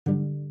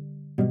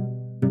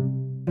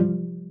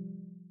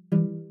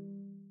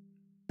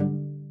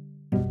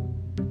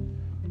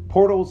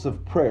Portals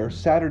of Prayer,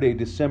 Saturday,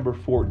 December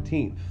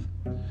 14th.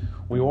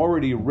 We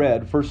already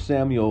read 1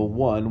 Samuel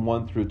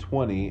 1 through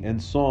 20,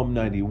 and Psalm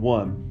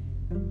 91.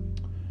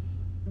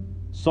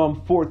 Psalm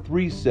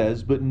 4:3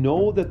 says, "But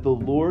know that the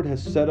Lord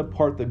has set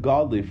apart the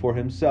godly for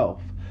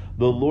himself.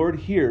 The Lord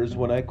hears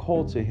when I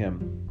call to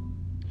him."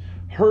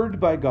 Heard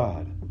by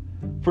God.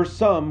 For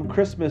some,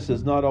 Christmas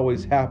is not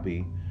always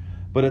happy,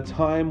 but a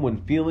time when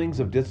feelings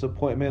of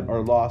disappointment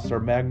or loss are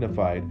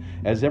magnified,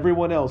 as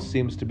everyone else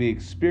seems to be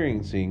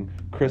experiencing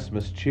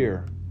Christmas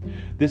cheer.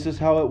 This is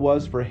how it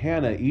was for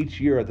Hannah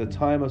each year at the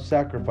time of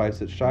sacrifice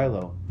at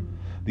Shiloh.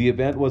 The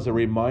event was a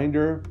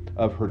reminder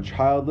of her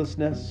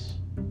childlessness.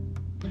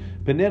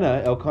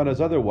 Peninnah,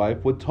 Elkanah's other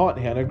wife, would taunt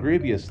Hannah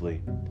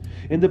grievously.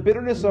 In the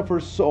bitterness of her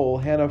soul,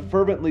 Hannah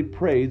fervently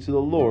prayed to the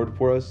Lord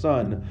for a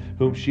son,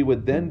 whom she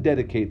would then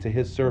dedicate to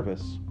his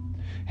service.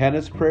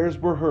 Hannah's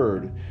prayers were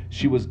heard.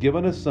 She was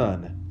given a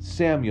son,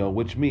 Samuel,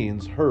 which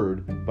means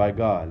heard by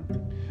God.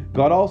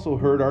 God also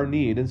heard our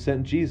need and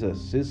sent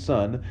Jesus, his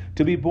son,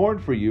 to be born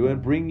for you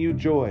and bring you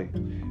joy.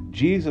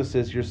 Jesus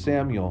is your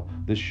Samuel,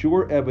 the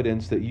sure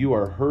evidence that you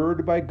are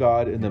heard by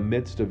God in the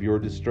midst of your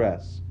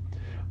distress.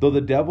 Though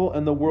the devil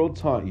and the world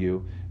taunt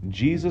you,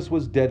 Jesus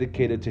was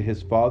dedicated to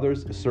his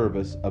Father's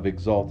service of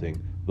exalting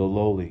the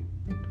lowly.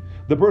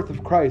 The birth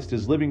of Christ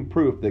is living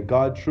proof that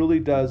God truly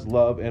does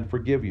love and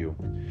forgive you.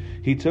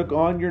 He took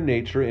on your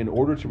nature in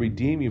order to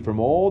redeem you from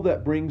all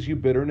that brings you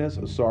bitterness,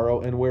 sorrow,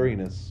 and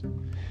weariness.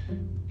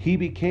 He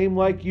became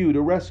like you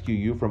to rescue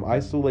you from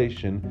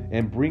isolation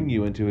and bring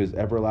you into his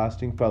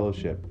everlasting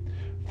fellowship.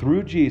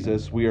 Through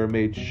Jesus, we are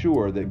made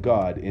sure that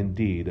God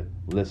indeed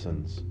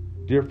listens.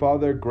 Dear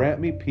Father,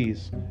 grant me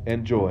peace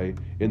and joy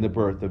in the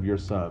birth of your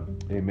Son.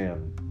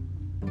 Amen.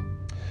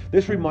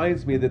 This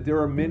reminds me that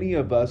there are many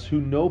of us who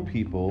know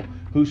people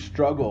who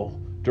struggle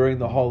during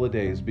the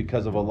holidays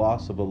because of a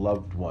loss of a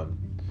loved one.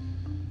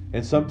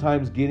 And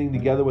sometimes getting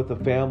together with the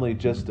family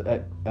just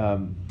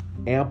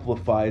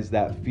amplifies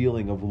that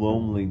feeling of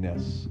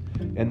loneliness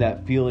and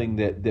that feeling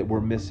that we're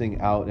missing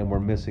out and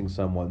we're missing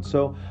someone.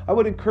 So I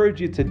would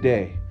encourage you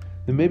today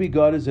that maybe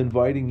God is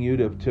inviting you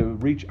to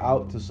reach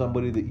out to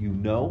somebody that you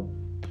know.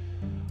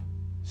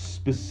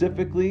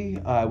 Specifically,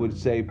 I would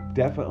say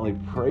definitely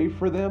pray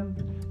for them,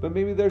 but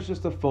maybe there's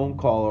just a phone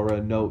call or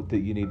a note that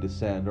you need to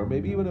send, or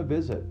maybe even a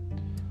visit.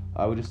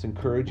 I would just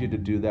encourage you to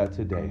do that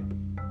today.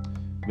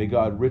 May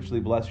God richly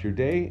bless your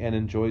day and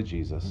enjoy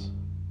Jesus.